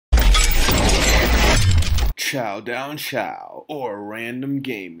Chow Down Chow or Random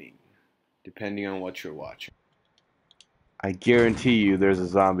Gaming, depending on what you're watching. I guarantee you there's a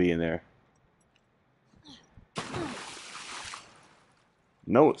zombie in there.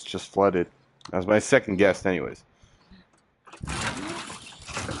 No, it's just flooded. That was my second guess anyways.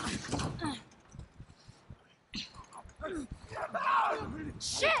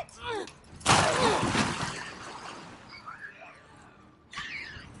 Shit!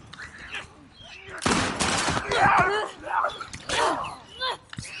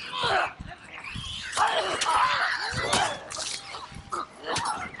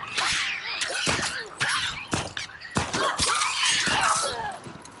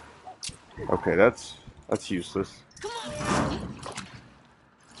 Okay, that's useless.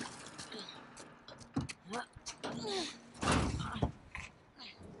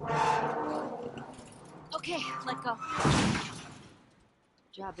 Okay, let go.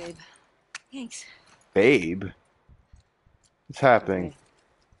 Good job, babe. Thanks. Babe? What's happening? Okay.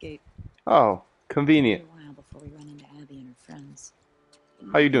 Gate. Oh, convenient. It'll be a while before we run into Abby and her friends.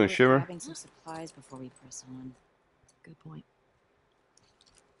 How you doing, We're Shimmer? grabbing some supplies before we press on. Good point.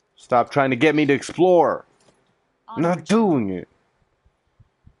 Stop trying to get me to explore. I'm not Onward, doing it.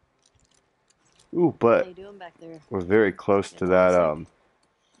 Ooh, How but you doing back there? we're very close to Getting that homesick?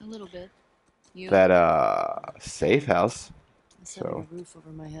 A little bit. You? safe house. Just having So a roof over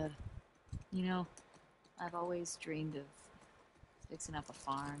my head. You know, I've always dreamed of fixing up a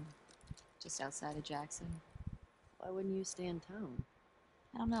farm just outside of Jackson. Why wouldn't you stay in town?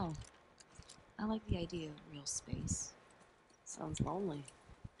 I don't know. I like the idea of real space. Sounds lonely.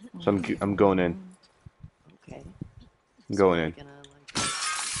 So I'm going in. Okay. I'm going in. Gonna like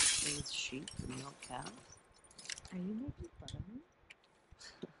raise sheep and milk cows? Are you making fun of me?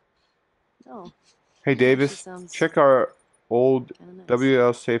 No. Hey Davis, Sounds check our old nice.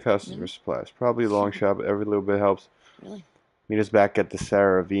 WL safe houses Really? for supplies. Probably a long shot, but every little bit helps. Really? Meet us back at the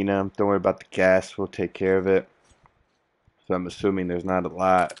Saravina. Don't worry about the gas. We'll take care of it. So I'm assuming there's not a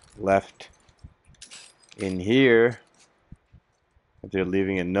lot left in here. If they're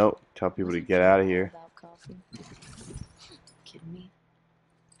leaving a note, tell people to get out of here. Without coffee? Kidding me?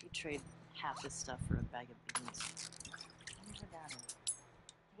 You trade half this stuff for a bag of beans. I never got it.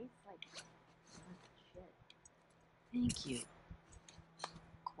 Tastes like shit. Thank you.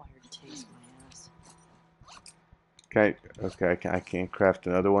 Acquired taste, my ass. Okay, I can't craft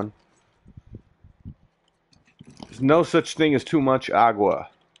another one. There's no such thing as too much agua.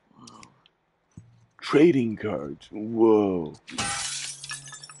 Whoa. Trading cards. Whoa.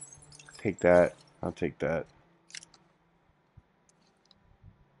 Take that. I'll take that.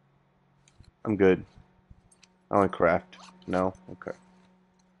 I'm good. I want to craft. No? Okay.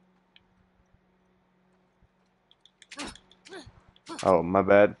 Oh, my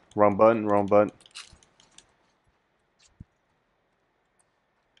bad. Wrong button, wrong button.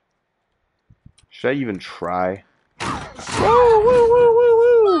 Should I even try? Woo, woo, woo,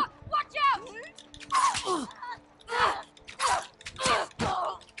 woo, woo! Watch out!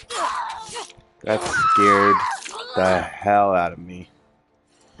 That scared the hell out of me.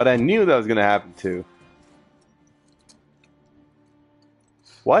 But I knew that was going to happen too.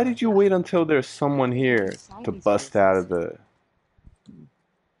 Why did you wait until there's someone here to bust out of the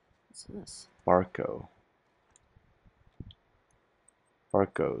What's this? Barco?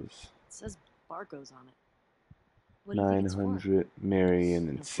 Barcos. It says Barco's on it. What do you think it's for? 900 Marion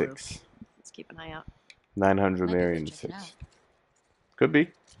and No clue. 6. Let's keep an eye out. 900 Might be Marion worth and checking 6. out. Could be.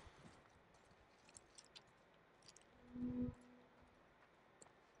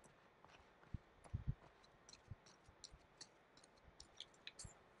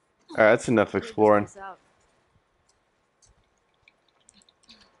 Alright, that's enough exploring.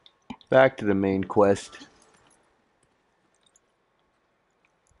 Back to the main quest.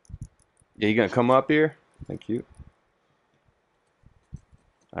 Yeah, you gonna come up here? Thank you.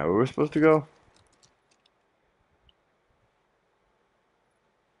 Alright, where we're supposed to go?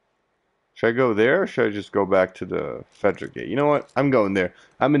 Should I go there or should I just go back to the Frederick Gate? You know what? I'm going there.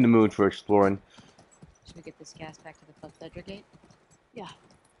 I'm in the mood for exploring. Should we get this gas back to the Club Fedra Gate? Yeah.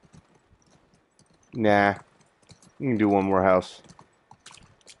 Nah. You can do one more house.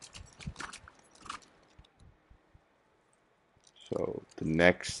 So the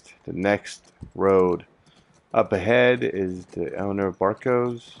next road up ahead is the owner of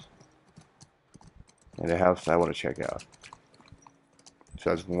Barco's and the house I want to check out. So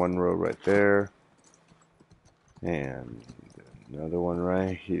that's one road right there. And another one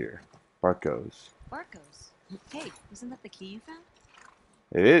right here. Barco's. Barco's. Hey, isn't that the key you found?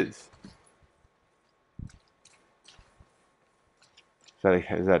 It is.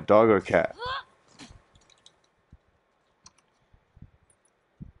 Is that a dog or a cat?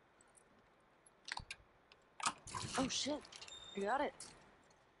 shit. I got it.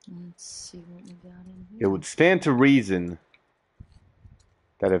 Let's see what we got in It here. would stand to reason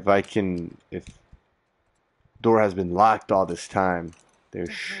that if door has been locked all this time, there What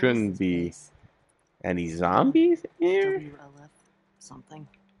the hell is shouldn't this be place? any zombies here. WLF something.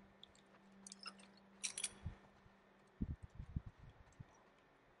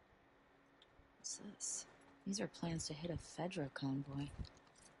 What's this? These are plans to hit a Fedra convoy.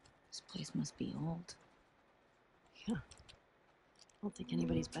 This place must be old. Yeah. I don't think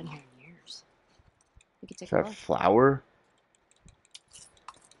anybody's been here in years. We could Is take a that look. flour?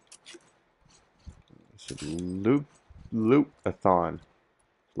 It's a loot-a-thon.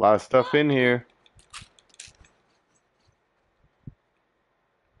 A lot of stuff in here.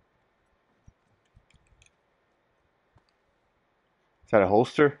 Is that a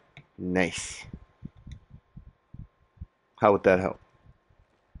holster? Nice. How would that help?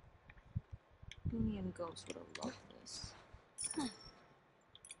 Me and Ghost would have loved this.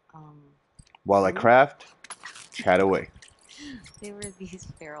 While I craft, chat away. They were these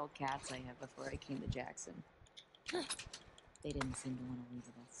feral cats I had before I came to Jackson. They didn't seem to want to leave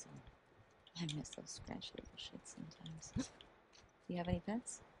with us, so I miss those scratchy little shits sometimes. Do you have any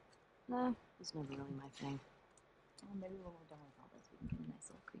pets? No, it's never really my thing. Oh, maybe when we're done with all this, we can get a nice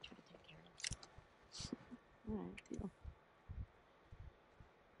little creature to take care of. Alright, deal.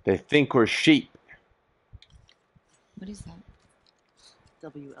 They think we're sheep. What is that?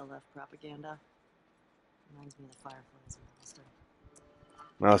 WLF propaganda. Reminds me of the Fireflies in Boston.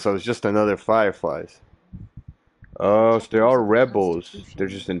 Oh, so it's just another Fireflies. Oh, so they are rebels. They're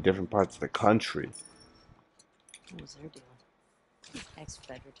just in different parts of the country. What was their deal?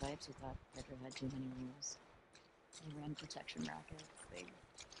 Ex-Fedra types who thought Fedra had too many rules. They ran protection rackets. They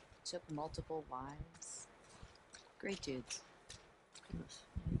took multiple wives. Great dudes.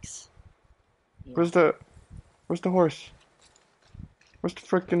 Yikes. Yeah. Where's the horse? Where's the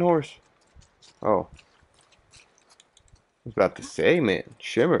frickin' horse? Oh. I was about to say, man,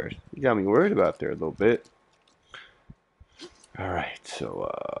 Shimmer, you got me worried about there a little bit. Alright, so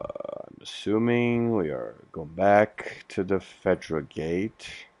I'm assuming we are going back to the Fedra gate,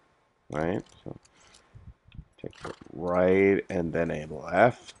 right? So take a right and then a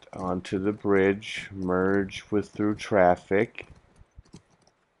left onto the bridge, merge with through traffic.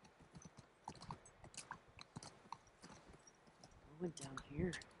 What went down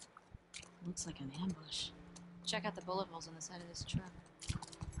here? Looks like an ambush. Check out the bullet holes on the side of this truck.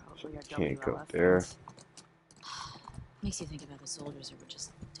 Probably our Can't go WLF there. friends. Makes you think about the soldiers who were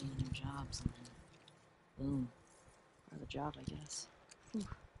just doing their jobs and then boom. Part of the job, I guess.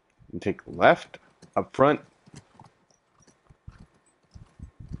 And take left up front.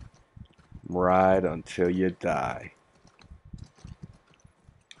 Ride until you die.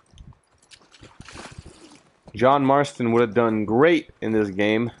 John Marston would have done great in this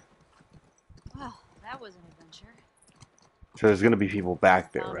game. Well, that was an adventure. So there's gonna be people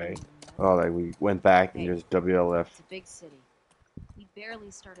back there, right? Oh, like we went back and there's WLF. It's a big city. We barely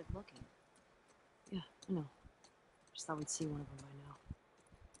started looking. Yeah, I know. Just thought we'd see one of them by now.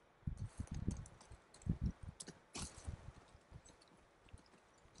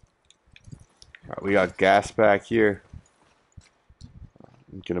 Alright, we got gas back here.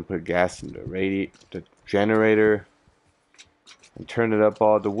 I'm gonna put gas in the generator and turn it up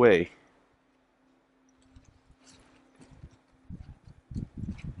all the way.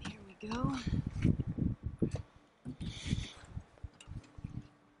 Here we go.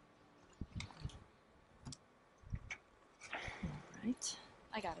 Alright.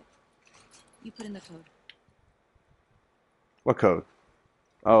 I got it. You put in the code. What code?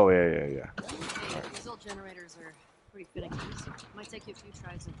 Oh, yeah. Hey, these old generators are pretty finicky, so it might take you a few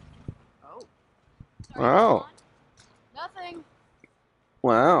tries and... Oh. Sorry, Wow. nothing.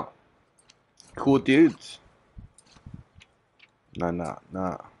 Wow. Cool dudes. Nah.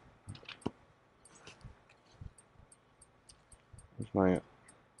 Where's my...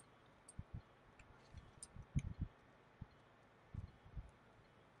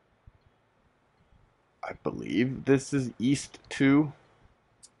 I believe this is East 2.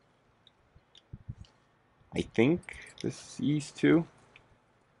 I think this is East 2.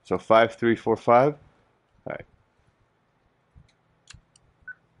 So 5345. Alright.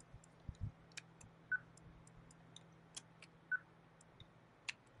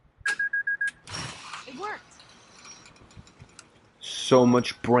 It worked. So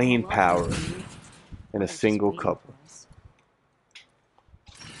much brain power in a single couple.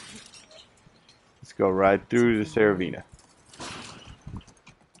 Let's go right through the Saravina.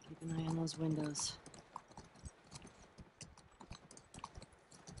 Keep an eye on those windows.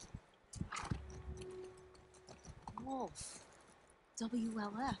 Wolf.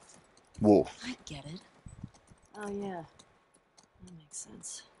 WLF. Wolf. I get it. Oh, yeah. That makes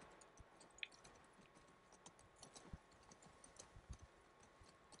sense.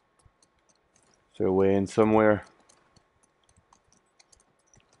 Is there a way in somewhere?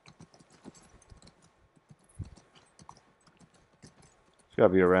 It's gotta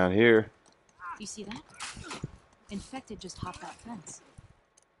be around here. You see that? Infected just hopped that fence.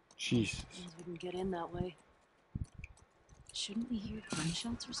 Jesus. Means we can get in that way. Shouldn't we hear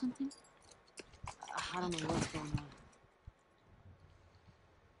gunshots or something? I don't know what's going on.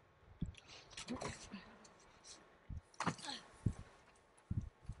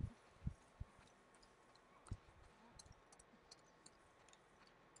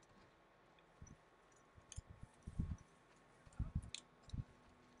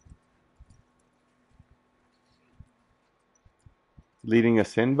 Leading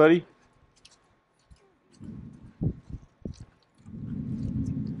us in, buddy?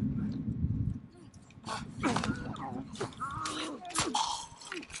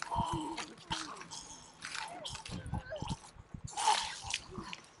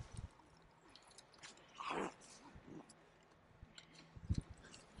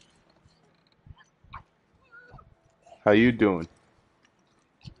 How you doing?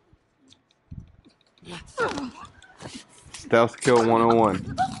 Stealth kill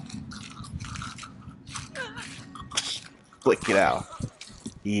 101. Flick it out.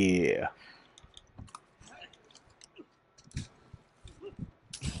 Yeah.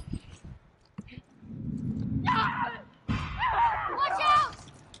 Watch out!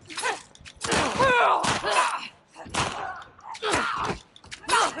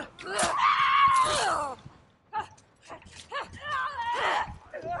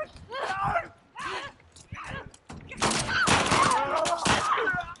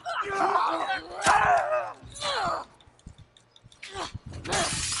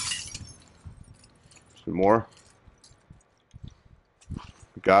 Some more.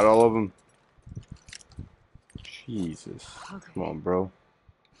 We got all of them. Jesus. Okay. Come on, bro.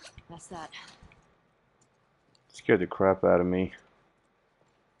 That's that. Scared the crap out of me.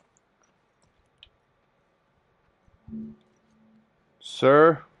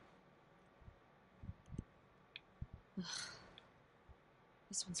 Sir?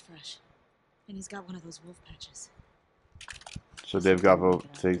 This one's fresh. And he's got one of those wolf patches. So they've got After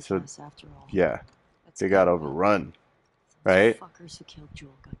all. yeah, That's they got good. overrun, Those right? fuckers who killed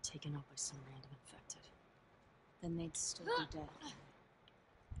Joel got taken out by some random infected. Then they'd still be dead. I'm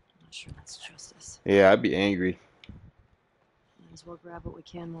not sure that's justice. Yeah, I'd be angry. Might as well grab what we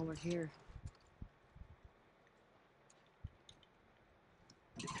can while we're here.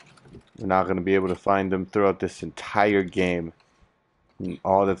 We're not going to be able to find them throughout this entire game. And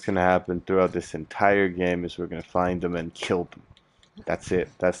all that's going to happen throughout this entire game is we're going to find them and kill them. That's it.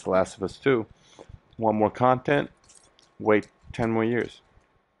 That's The Last of Us 2. Want more content? Wait 10 more years.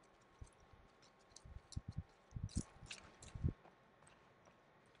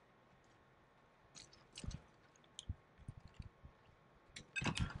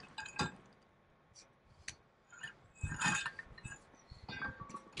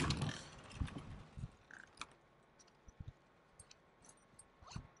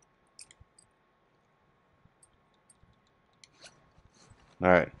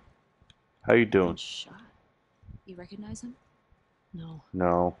 Alright. How you doing? Good shot. You recognize him? No.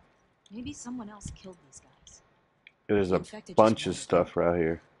 No. Maybe someone else killed these guys. There's The a infected bunch just of wanted stuff right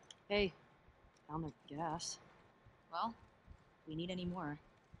here. Hey, found the gas. Well, if we need any more,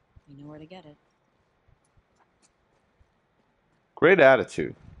 we know where to get it. Great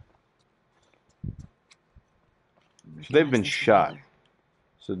attitude. So they've been Recognize this shot. one either.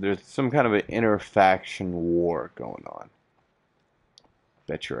 So there's some kind of an interfaction war going on.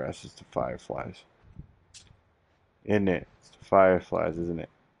 Bet your ass it's the Fireflies. Isn't it? It's the Fireflies, isn't it?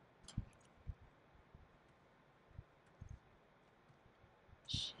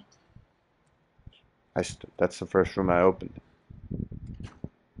 Shit. That's the first room I opened.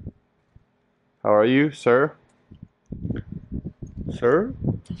 How are you, sir? Sir?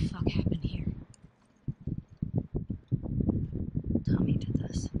 What the fuck happened here? Tommy did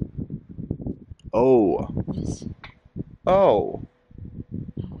this. Oh. This? Oh.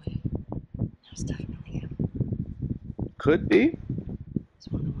 No way. That was definitely him. Could be. He's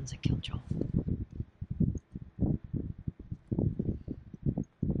one of the ones that killed Joel.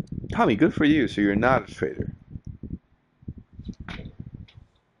 Tommy, good for you. So you're not a traitor.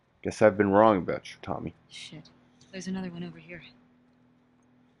 Guess I've been wrong about you, Tommy. Shit. There's another one over here.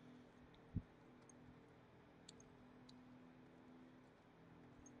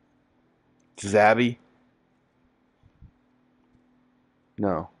 Zabby?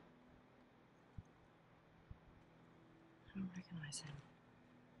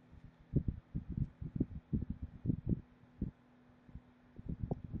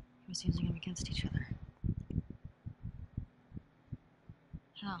 us using them against each other.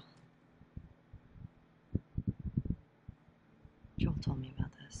 How? Joel told me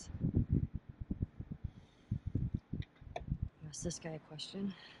about this. You ask this guy a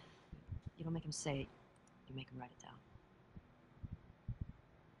question, you don't make him say it, you make him write it down.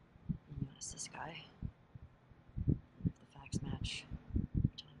 And you ask this guy, and if the facts match,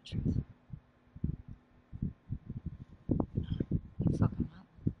 you're telling the truth. You fuck him up.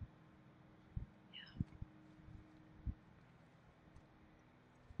 Yeah.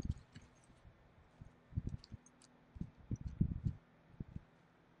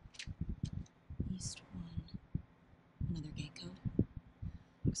 East 1. Another gate code?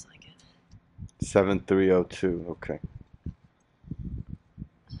 Looks like it. 7302. Okay.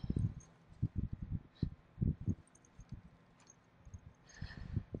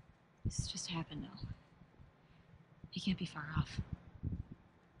 This just happened now. He can't be far off.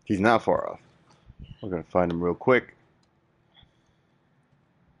 He's not far off. We're gonna find him real quick.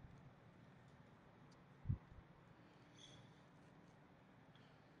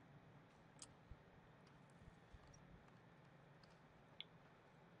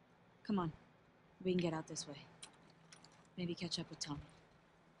 Come on. We can get out this way. Maybe catch up with Tommy.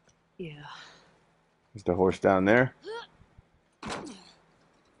 Yeah. Is the horse down there?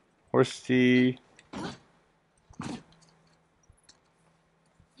 Horsey.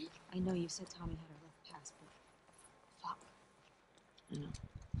 I know you said Tommy had a rough past, but fuck. I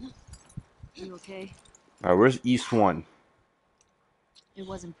know. You okay? Alright, where's East 1? It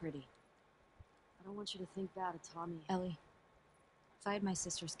wasn't pretty. I don't want you to think bad of Tommy. Ellie, if I had my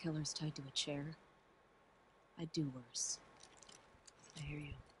sister's killers tied to a chair, I'd do worse. I hear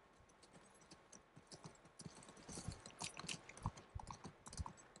you.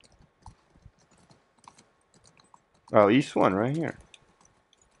 Oh, East 1 right here.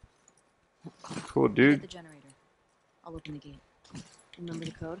 Cool, Get dude. the generator. I'll open the gate. Remember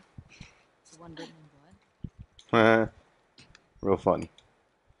the code? The one written in blood? Real funny.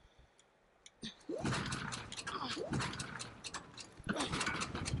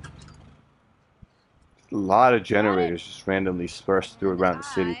 A lot of generators just randomly dispersed through around the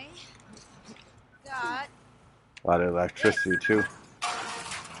city. Got A lot of electricity too.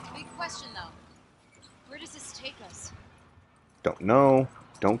 big question though. Where does this take us? Don't know.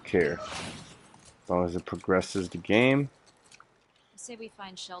 Don't care. As long as it progresses the game. I say we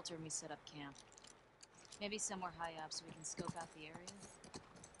find shelter and we set up camp. Maybe somewhere high up so we can scope out the area.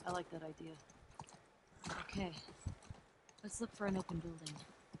 I like that idea. Okay. Let's look for an open building.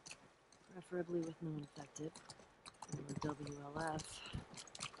 Preferably with no infected. Or WLF.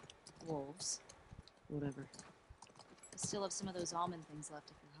 Wolves. Whatever. I still have some of those almond things left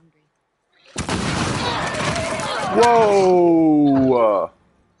if you're hungry. Whoa!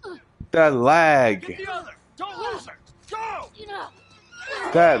 That lag. Get the other! Don't lose her! Go!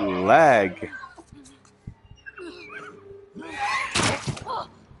 That lag.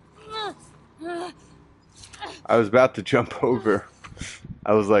 I was about to jump over.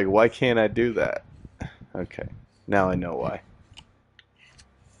 I was like, why can't I do that? Okay. Now I know why.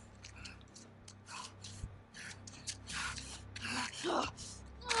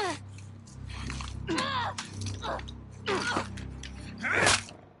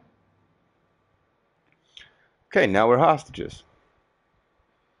 Okay, now we're hostages.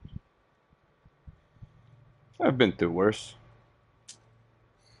 I've been through worse.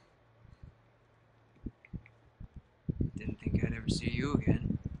 Didn't think I'd ever see you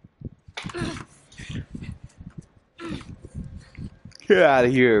again. Get out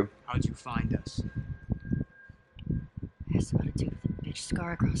of here. How'd you find us? Asked about a dude with a bitch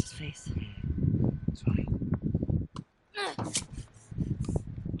scar across his face. It's fine.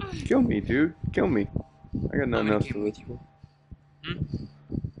 Kill me, dude. Kill me. I got nothing I'm else gonna to get live with for. Hmm?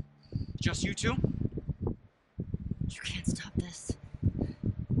 Just you two? You can't stop this.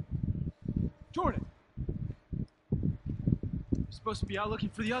 Jordan! You're supposed to be out looking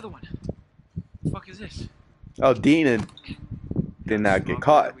for the other one. The fuck is this? Oh, Dina did not get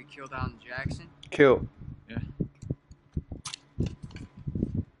caught. We killed out in Jackson. Killed. Yeah.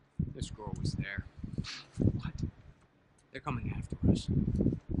 This girl was there. What? They're coming after us.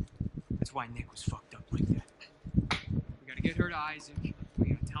 That's why Nick was fucked up like that. We gotta get her to Isaac. We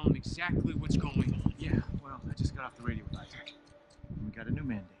gotta tell him exactly what's going on. Yeah, well, I just got off the radio with Isaac. And we got a new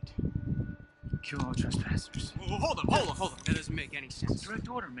mandate. Kill all trespassers. Hold up. That doesn't make any sense. Direct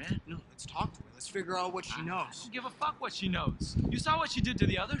order, man. No, let's talk to her. Let's figure out what she I knows. don't give a fuck what she knows. You saw what she did to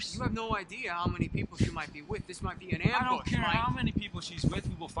the others? You have no idea how many people she might be with. This might be an ambush. I don't care Mike. how many people she's with.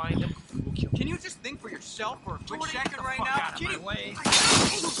 We will find them. We will kill them. Can you just think for yourself for a quick Jordy, second get the right fuck now? out of my way.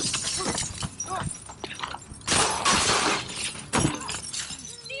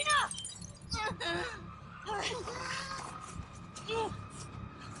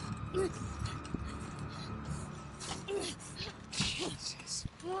 Jesus.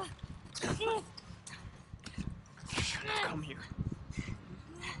 Come here.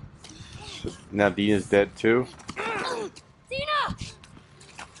 So now Dina's dead too. Dina!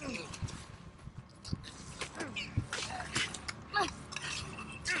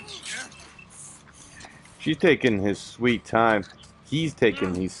 She's taking his sweet time. He's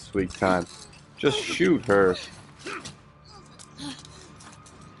taking his sweet time. Just shoot her.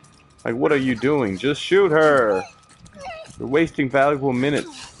 Like, what are you doing? Just shoot her. You're wasting valuable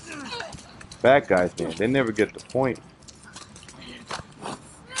minutes. Bad guys, man, they never get the point.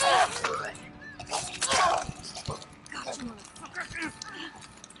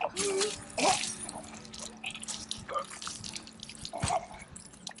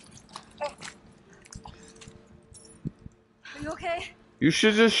 Are you okay? You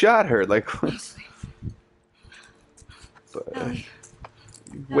should just shot her. Like, but Ellie,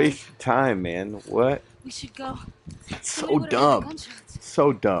 you waste time, man. What? we should go. That's Somebody so would've heard the dumb. gunshots.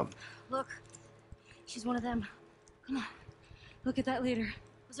 So dumb. Look, she's one of them. Come on, look at that later.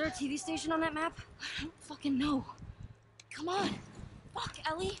 Was there a TV station on that map? I don't fucking know. Come on. Fuck,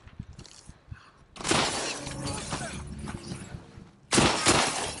 Ellie.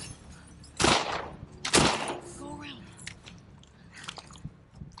 Go around.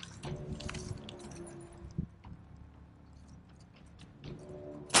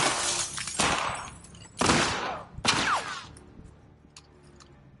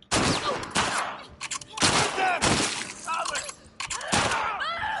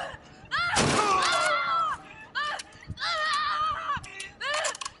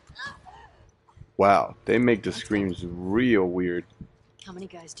 Wow, they make the screams real weird. How many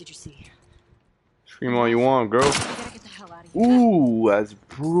guys did you see? Scream all you want, girl. We gotta get the hell out of here. Ooh, that's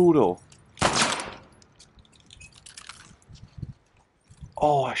brutal.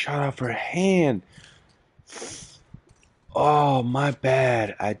 Oh, I shot off her hand. Oh, my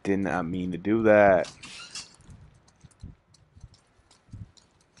bad. I did not mean to do that.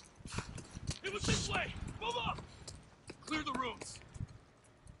 It was this way. Move up. Clear the rooms.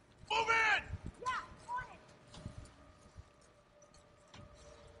 Move in.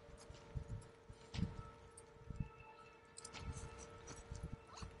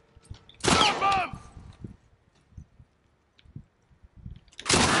 Stop 'em!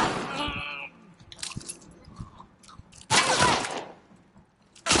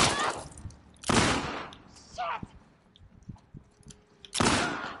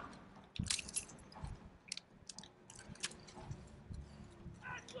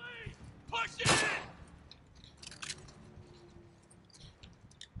 Ashley, push it!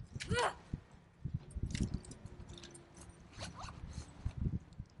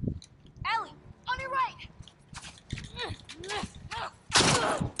 Ellie, on your right.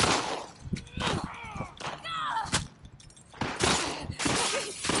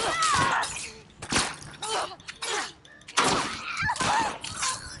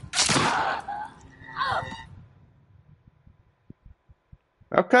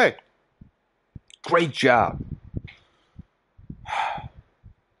 Okay. Great job.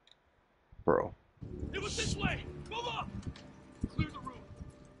 Bro. It was this way. Move up. Clear the room.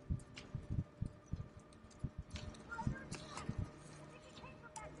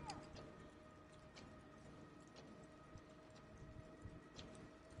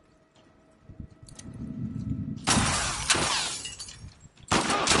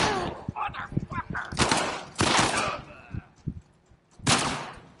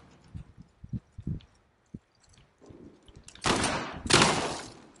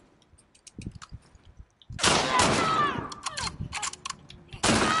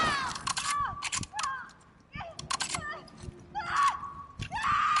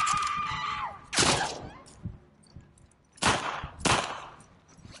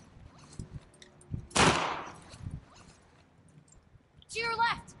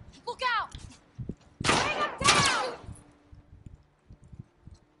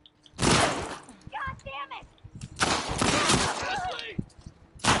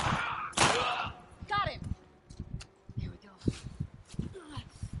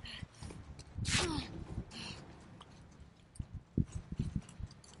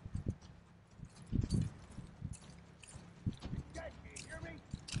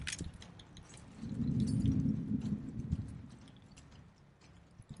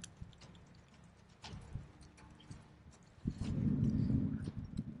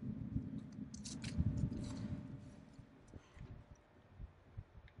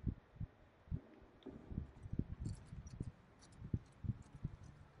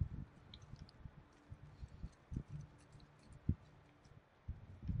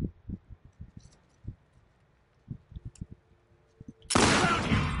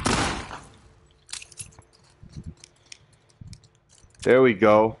 There we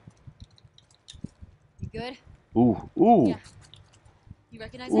go. You good? Ooh, ooh, Yeah. You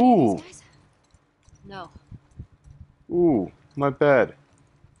recognize any of ooh, these guys? No. ooh. My bad.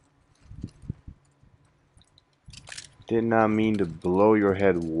 Did not mean to blow your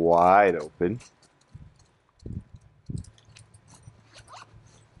head wide open.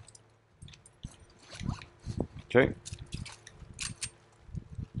 Okay.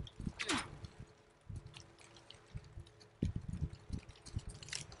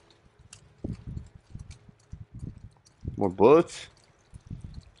 More bullets?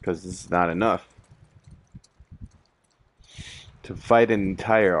 Because this is not enough. To fight an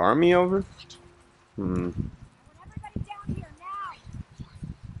entire army over? Hmm. Everybody down here now!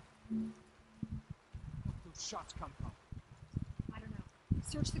 Where those shots come from? I don't know.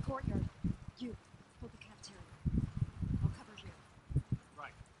 Search the courtyard. You, hold the cafeteria. I'll cover here.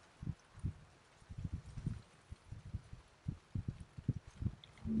 Right.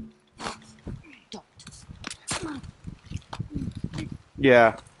 Don't.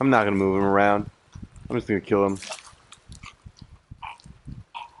 Yeah, I'm not gonna move him around. I'm just gonna kill him.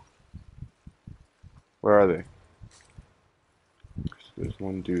 Where are they? There's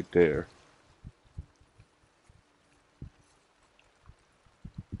one dude there.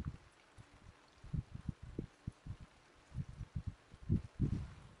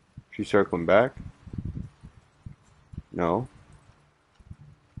 She circling back? No.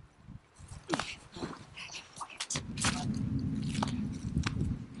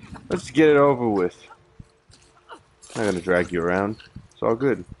 Let's get it over with. I'm not gonna drag you around. It's all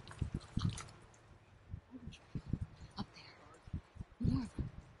good. Up there. More of them.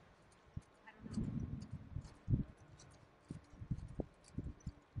 I don't know.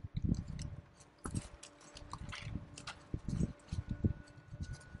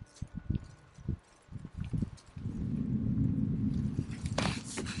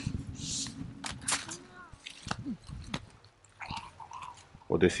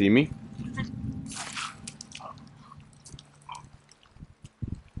 Will they see me?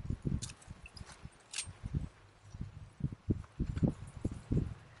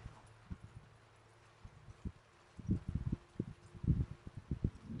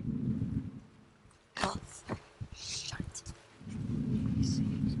 Shut.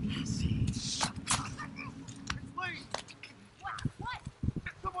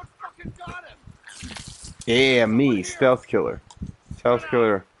 Someone fucking got him! Yeah, me, stealth killer. Stealth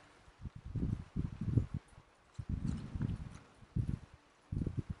killer.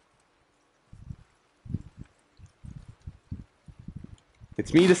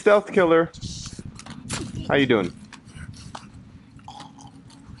 It's me, the stealth killer. How you doing?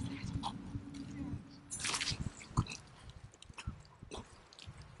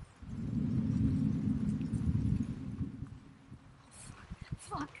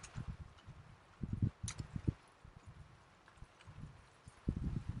 Fuck.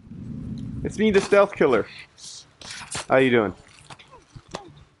 It's me, the stealth killer. How you doing?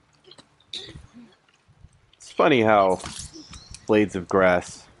 It's funny how blades of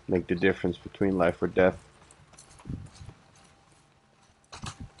grass make the difference between life or death.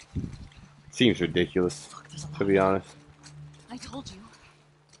 Seems ridiculous, to be honest. I told you.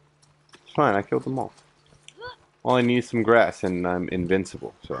 It's fine, I killed them all. All I need is some grass and I'm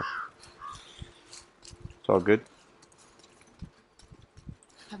invincible, so it's all good.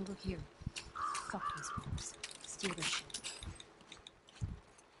 Have a look here. Fuck these fools. Steal their shit.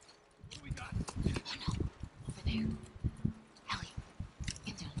 What do we got? Over there. Ellie,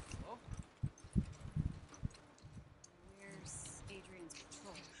 get down. Where's Adrian's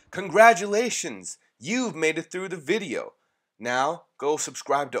patrol? Congratulations! You've made it through the video. Now, go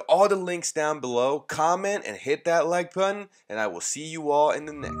subscribe to all the links down below, comment, and hit that like button, and I will see you all in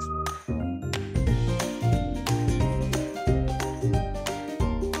the next one.